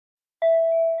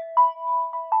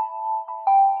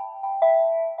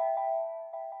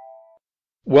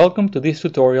Welcome to this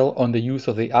tutorial on the use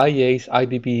of the IEA's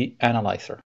IDB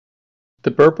analyzer.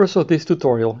 The purpose of this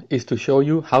tutorial is to show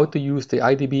you how to use the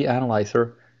IDB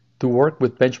analyzer to work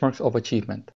with benchmarks of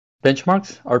achievement.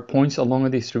 Benchmarks are points along a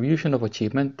distribution of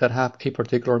achievement that have a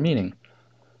particular meaning.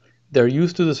 They're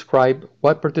used to describe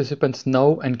what participants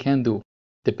know and can do.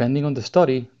 Depending on the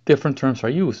study, different terms are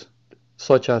used,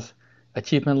 such as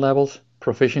achievement levels,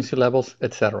 proficiency levels,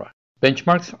 etc.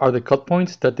 Benchmarks are the cut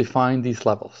points that define these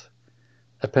levels.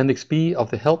 Appendix B of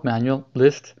the help manual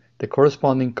lists the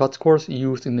corresponding cut scores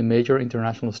used in the major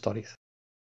international studies.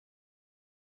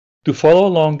 To follow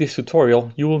along this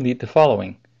tutorial, you will need the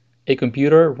following: a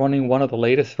computer running one of the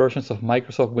latest versions of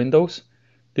Microsoft Windows.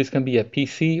 This can be a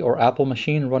PC or Apple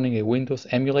machine running a Windows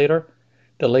emulator,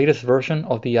 the latest version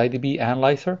of the IDB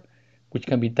analyzer, which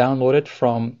can be downloaded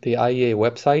from the IEA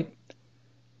website,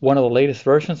 one of the latest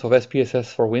versions of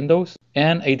SPSS for Windows,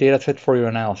 and a dataset for your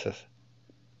analysis.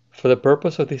 For the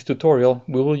purpose of this tutorial,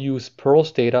 we will use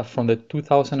Pearl's data from the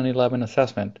 2011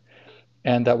 assessment,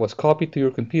 and that was copied to your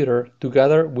computer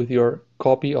together with your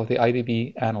copy of the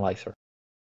IDB analyzer.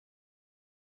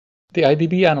 The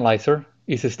IDB analyzer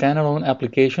is a standalone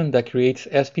application that creates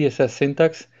SPSS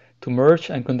syntax to merge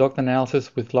and conduct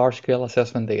analysis with large-scale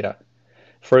assessment data.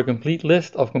 For a complete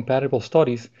list of compatible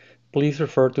studies, please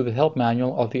refer to the help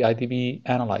manual of the IDB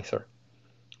analyzer.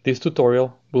 This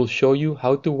tutorial will show you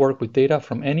how to work with data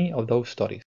from any of those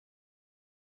studies.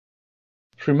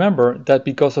 Remember that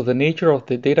because of the nature of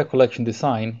the data collection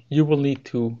design, you will need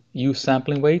to use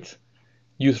sampling weights,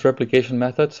 use replication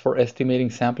methods for estimating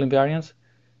sampling variance,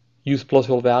 use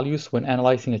plausible values when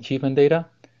analyzing achievement data,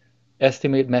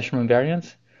 estimate measurement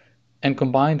variance, and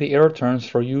combine the error terms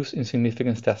for use in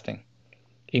significance testing.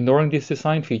 Ignoring these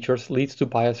design features leads to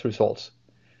biased results.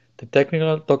 The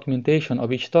technical documentation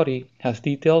of each study has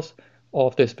details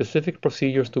of the specific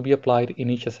procedures to be applied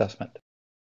in each assessment.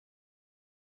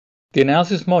 The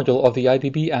analysis module of the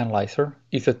IDB analyzer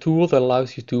is a tool that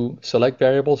allows you to select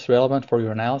variables relevant for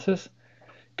your analysis,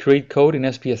 create code in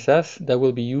SPSS that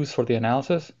will be used for the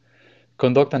analysis,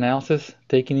 conduct analysis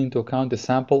taking into account the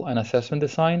sample and assessment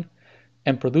design,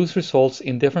 and produce results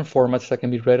in different formats that can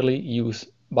be readily used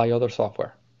by other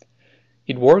software.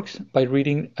 It works by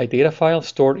reading a data file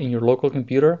stored in your local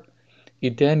computer.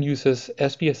 It then uses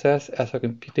SPSS as a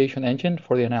computation engine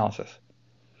for the analysis.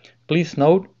 Please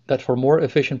note that for more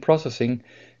efficient processing,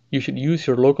 you should use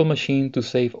your local machine to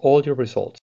save all your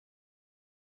results.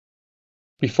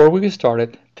 Before we get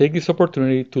started, take this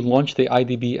opportunity to launch the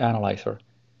IDB analyzer.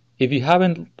 If you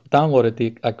haven't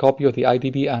downloaded a copy of the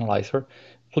IDB analyzer,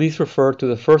 please refer to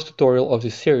the first tutorial of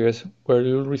this series where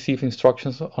you will receive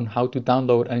instructions on how to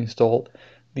download and install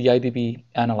the IDB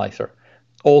analyzer.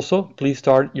 Also, please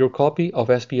start your copy of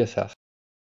SPSS.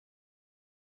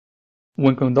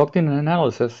 When conducting an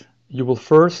analysis, you will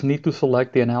first need to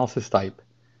select the analysis type.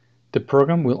 The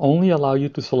program will only allow you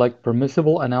to select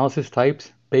permissible analysis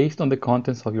types based on the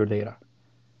contents of your data.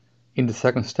 In the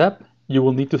second step, you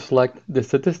will need to select the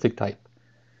statistic type.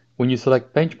 When you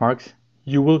select benchmarks,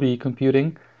 you will be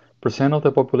computing % of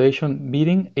the population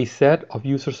meeting a set of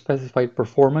user-specified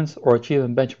performance or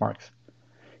achievement benchmarks.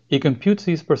 It computes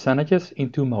these percentages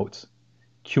in two modes: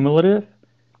 cumulative,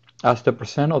 as the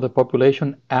 % of the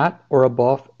population at or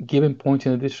above given points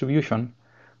in the distribution,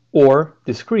 or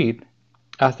discrete,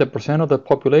 as the % of the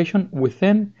population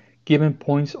within given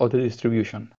points of the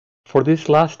distribution. For this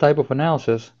last type of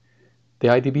analysis, the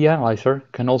IDB analyzer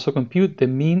can also compute the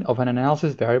mean of an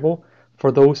analysis variable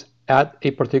for those at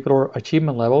a particular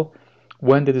achievement level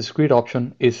when the discrete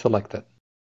option is selected.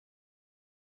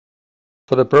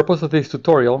 For the purpose of this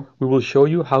tutorial, we will show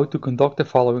you how to conduct the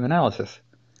following analysis.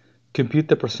 Compute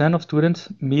the % of students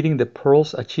meeting the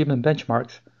Pearl's achievement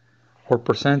benchmarks, or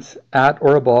 % at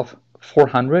or above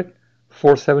 400,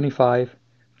 475,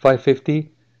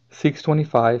 550,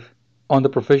 625 on the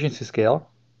proficiency scale.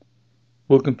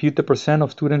 We'll compute the %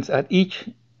 of students at each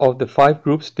of the 5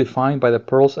 groups defined by the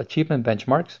Pearl's achievement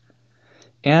benchmarks,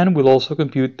 and we'll also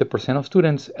compute the % of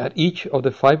students at each of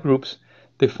the 5 groups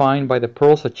defined by the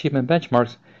Pearl's achievement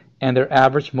benchmarks and their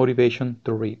average motivation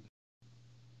to read.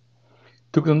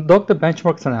 To conduct the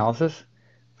benchmarks analysis,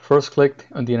 first click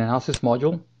on the analysis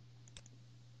module,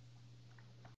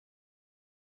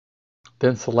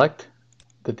 then select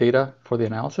the data for the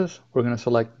analysis. We're going to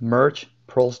select Merge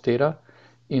Pearl's data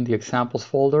in the examples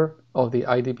folder of the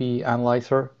IDB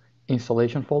analyzer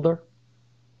installation folder.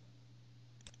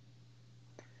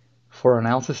 For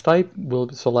analysis type, we'll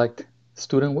select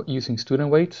using student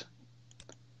weights.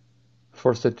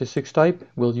 For statistics type,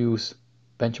 we'll use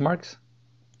benchmarks.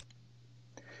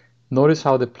 Notice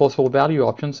how the plausible value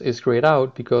options is grayed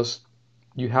out because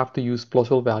you have to use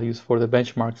plausible values for the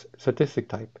benchmark's statistic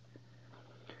type.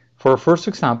 For our first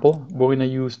example, we're going to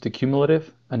use the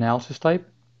cumulative analysis type,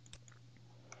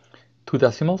 2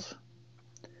 decimals.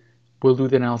 We'll do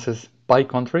the analysis by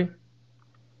country,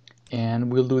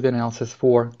 and we'll do the analysis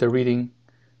for the reading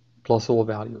plausible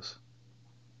values.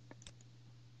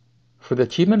 For the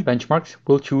achievement benchmarks,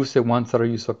 we'll choose the ones that are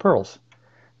used for pearls.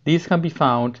 These can be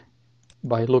found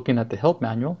by looking at the help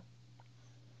manual,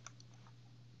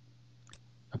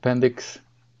 Appendix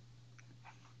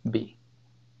B.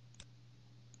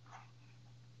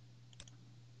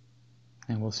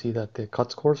 And we'll see that the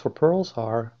cut scores for pearls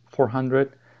are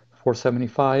 400,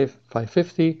 475,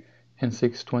 550, and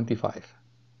 625.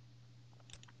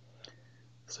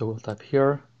 So we'll type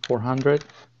here 400,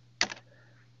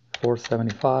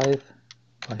 475,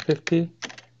 550,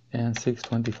 and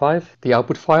 625. The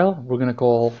output file we're going to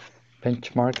call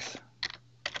benchmarks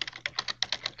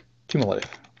cumulative.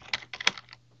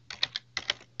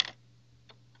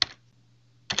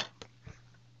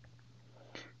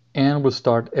 And we'll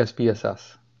start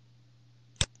SPSS.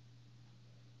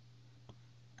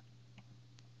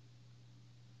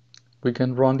 We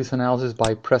can run this analysis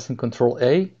by pressing Ctrl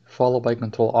A followed by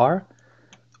Ctrl R,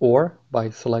 or by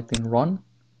selecting Run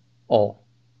All.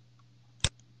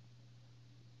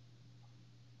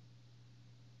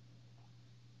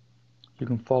 You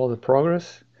can follow the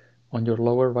progress on your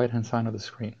lower right hand side of the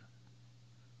screen.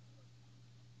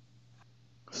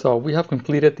 So we have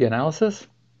completed the analysis.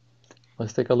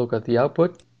 Let's take a look at the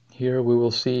output. Here we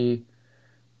will see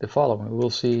the following. We will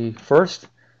see first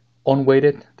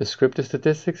unweighted descriptive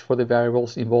statistics for the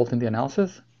variables involved in the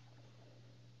analysis.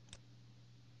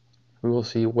 We will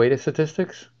see weighted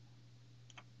statistics.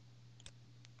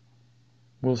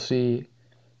 We'll see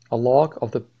a log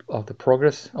of the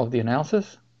progress of the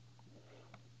analysis.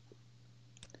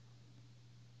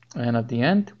 And at the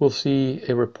end, we'll see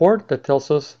a report that tells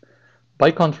us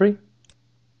by country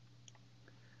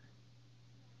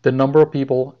the number of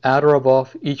people at or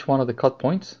above each one of the cut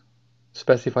points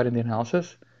specified in the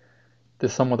analysis, the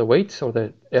sum of the weights or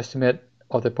the estimate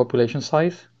of the population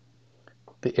size,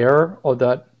 the error of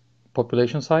that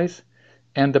population size,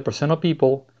 and the percent of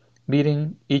people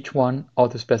meeting each one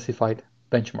of the specified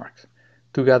benchmarks,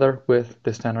 together with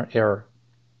the standard error.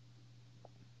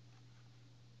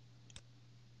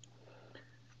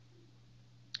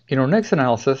 In our next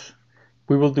analysis,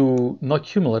 we will do not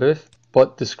cumulative,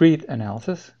 but discrete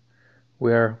analysis,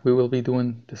 where we will be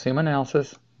doing the same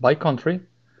analysis by country,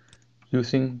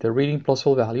 using the reading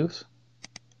plausible values,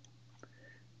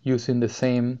 using the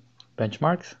same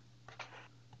benchmarks,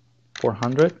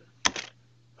 400,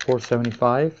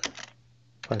 475,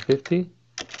 550,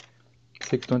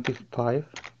 625.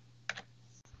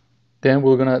 Then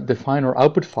we're going to define our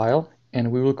output file,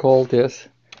 and we will call this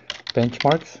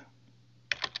benchmarks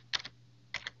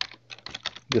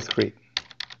discrete.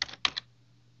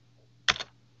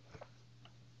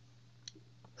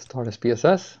 Start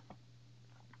SPSS,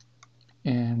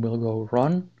 and we'll go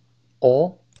run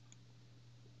all.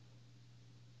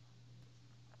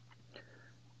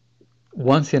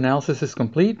 Once the analysis is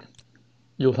complete,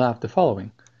 you'll have the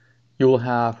following. You will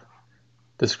have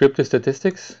descriptive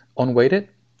statistics unweighted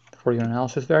for your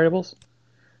analysis variables.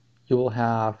 You will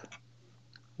have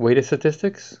weighted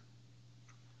statistics.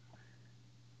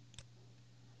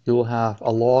 You will have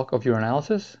a log of your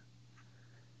analysis.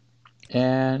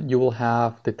 And you will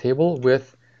have the table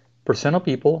with percent of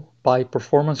people by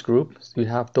performance group. So you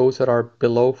have those that are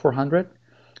below 400,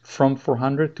 from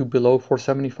 400 to below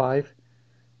 475,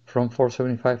 from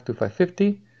 475 to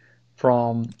 550,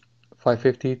 from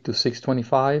 550 to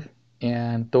 625,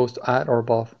 and those at or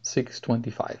above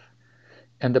 625,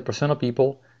 and the percent of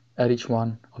people at each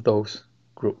one of those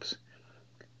groups.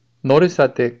 Notice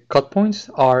that the cut points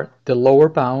are the lower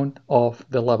bound of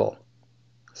the level.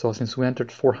 So since we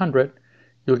entered 400,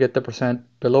 you'll get the percent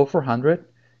below 400,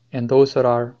 and those that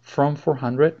are from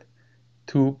 400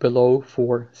 to below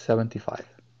 475.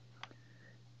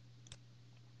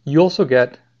 You also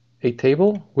get a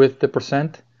table with the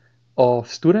percent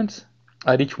of students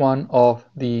at each one of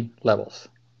the levels.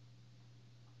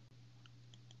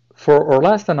 For our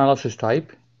last analysis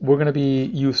type, we're going to be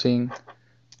using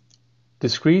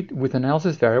discrete with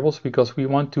analysis variables because we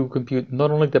want to compute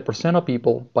not only the percent of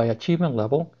people by achievement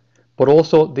level, but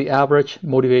also the average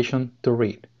motivation to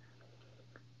read.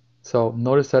 So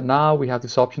notice that now we have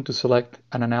this option to select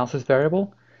an analysis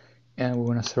variable, and we're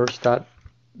going to search that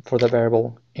for the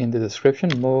variable in the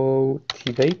description,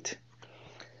 motivate,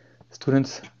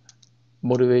 students'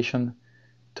 motivation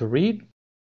to read.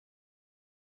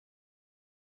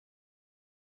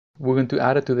 We're going to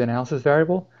add it to the analysis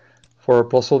variable, For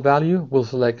postal value, we'll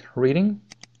select reading.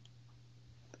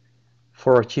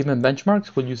 For achievement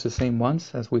benchmarks, we'll use the same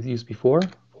ones as we've used before: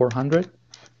 400,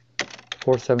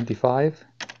 475,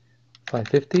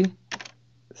 550,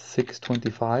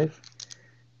 625,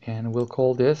 and we'll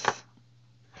call this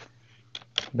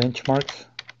benchmarks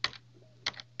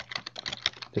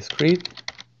discrete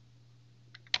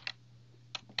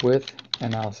with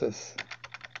analysis.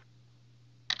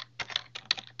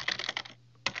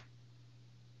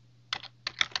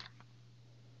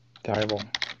 Variable.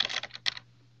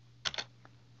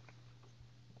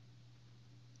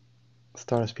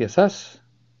 Start SPSS.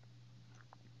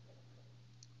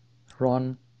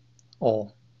 Run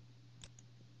all.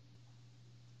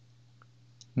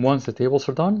 Once the tables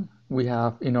are done, we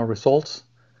have in our results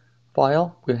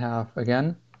file, we have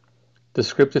again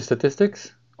descriptive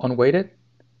statistics, unweighted,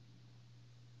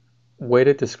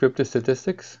 weighted descriptive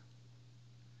statistics.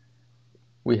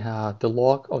 We have the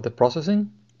log of the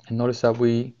processing, and notice that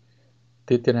we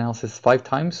did the analysis 5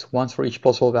 times, once for each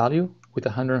possible value with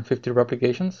 150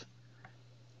 replications.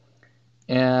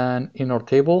 And in our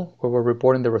table where we're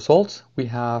reporting the results, we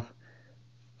have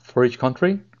for each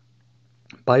country,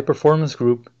 by performance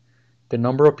group, the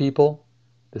number of people,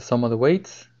 the sum of the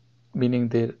weights, meaning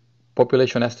the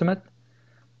population estimate.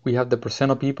 We have the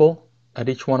percent of people at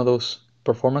each one of those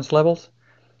performance levels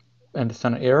and the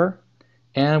standard error.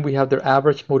 And we have their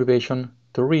average motivation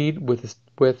to read with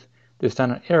the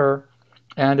standard error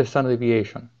and the standard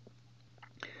deviation.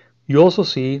 You also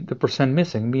see the percent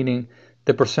missing, meaning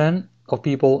the percent of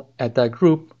people at that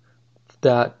group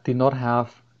that did not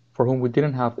have, for whom we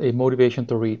didn't have a motivation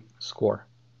to read score.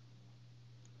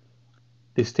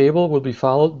 This table will be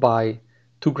followed by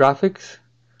 2 graphics,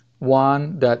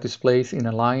 one that displays in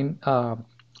a line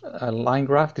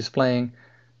graph displaying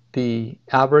the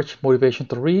average motivation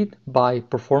to read by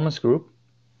performance group,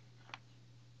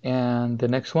 and the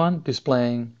next one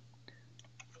displaying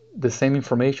the same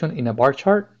information in a bar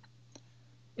chart,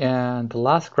 and the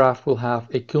last graph will have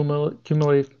a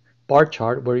cumulative bar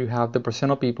chart where you have the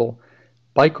percent of people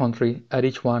by country at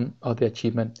each one of the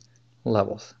achievement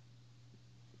levels.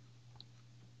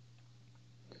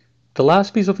 The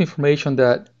last piece of information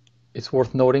that is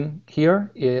worth noting here,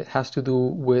 it has to do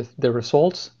with the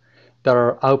results that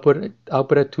are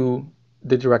outputted to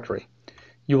the directory.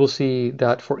 You will see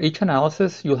that for each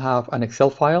analysis, you'll have an Excel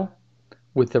file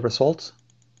with the results.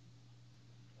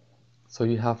 So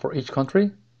you have for each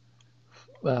country,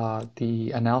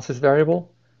 the analysis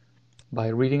variable by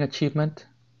reading achievement,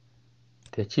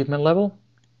 the achievement level,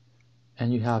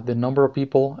 and you have the number of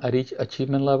people at each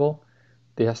achievement level,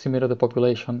 the estimate of the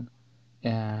population,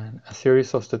 and a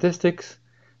series of statistics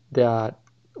that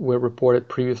were reported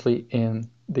previously in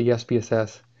the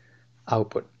SPSS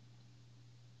output.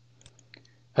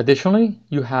 Additionally,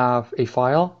 you have a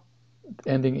file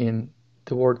ending in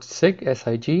the word SIG,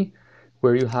 S-I-G,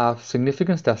 where you have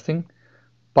significance testing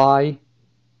by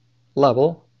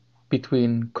level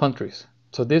between countries.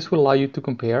 So this will allow you to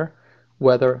compare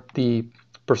whether the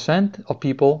percent of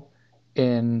people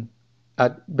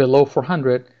at below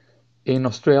 400 in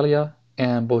Australia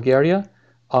and Bulgaria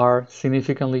are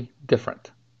significantly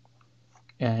different.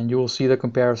 And you will see the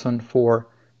comparison for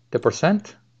the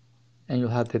percent, and you'll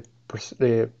have the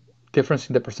difference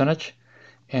in the percentage,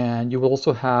 and you will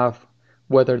also have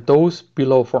whether those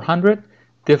below 400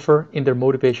 differ in their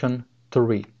motivation to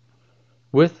read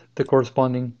with the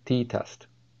corresponding t-test.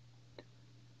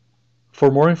 For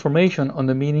more information on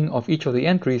the meaning of each of the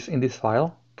entries in this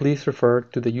file, please refer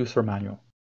to the user manual.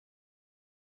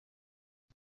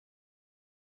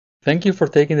 Thank you for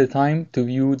taking the time to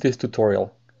view this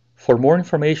tutorial. For more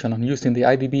information on using the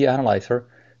IDB analyzer,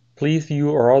 please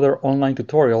view our other online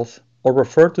tutorials or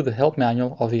refer to the help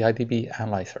manual of the IDB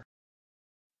analyzer.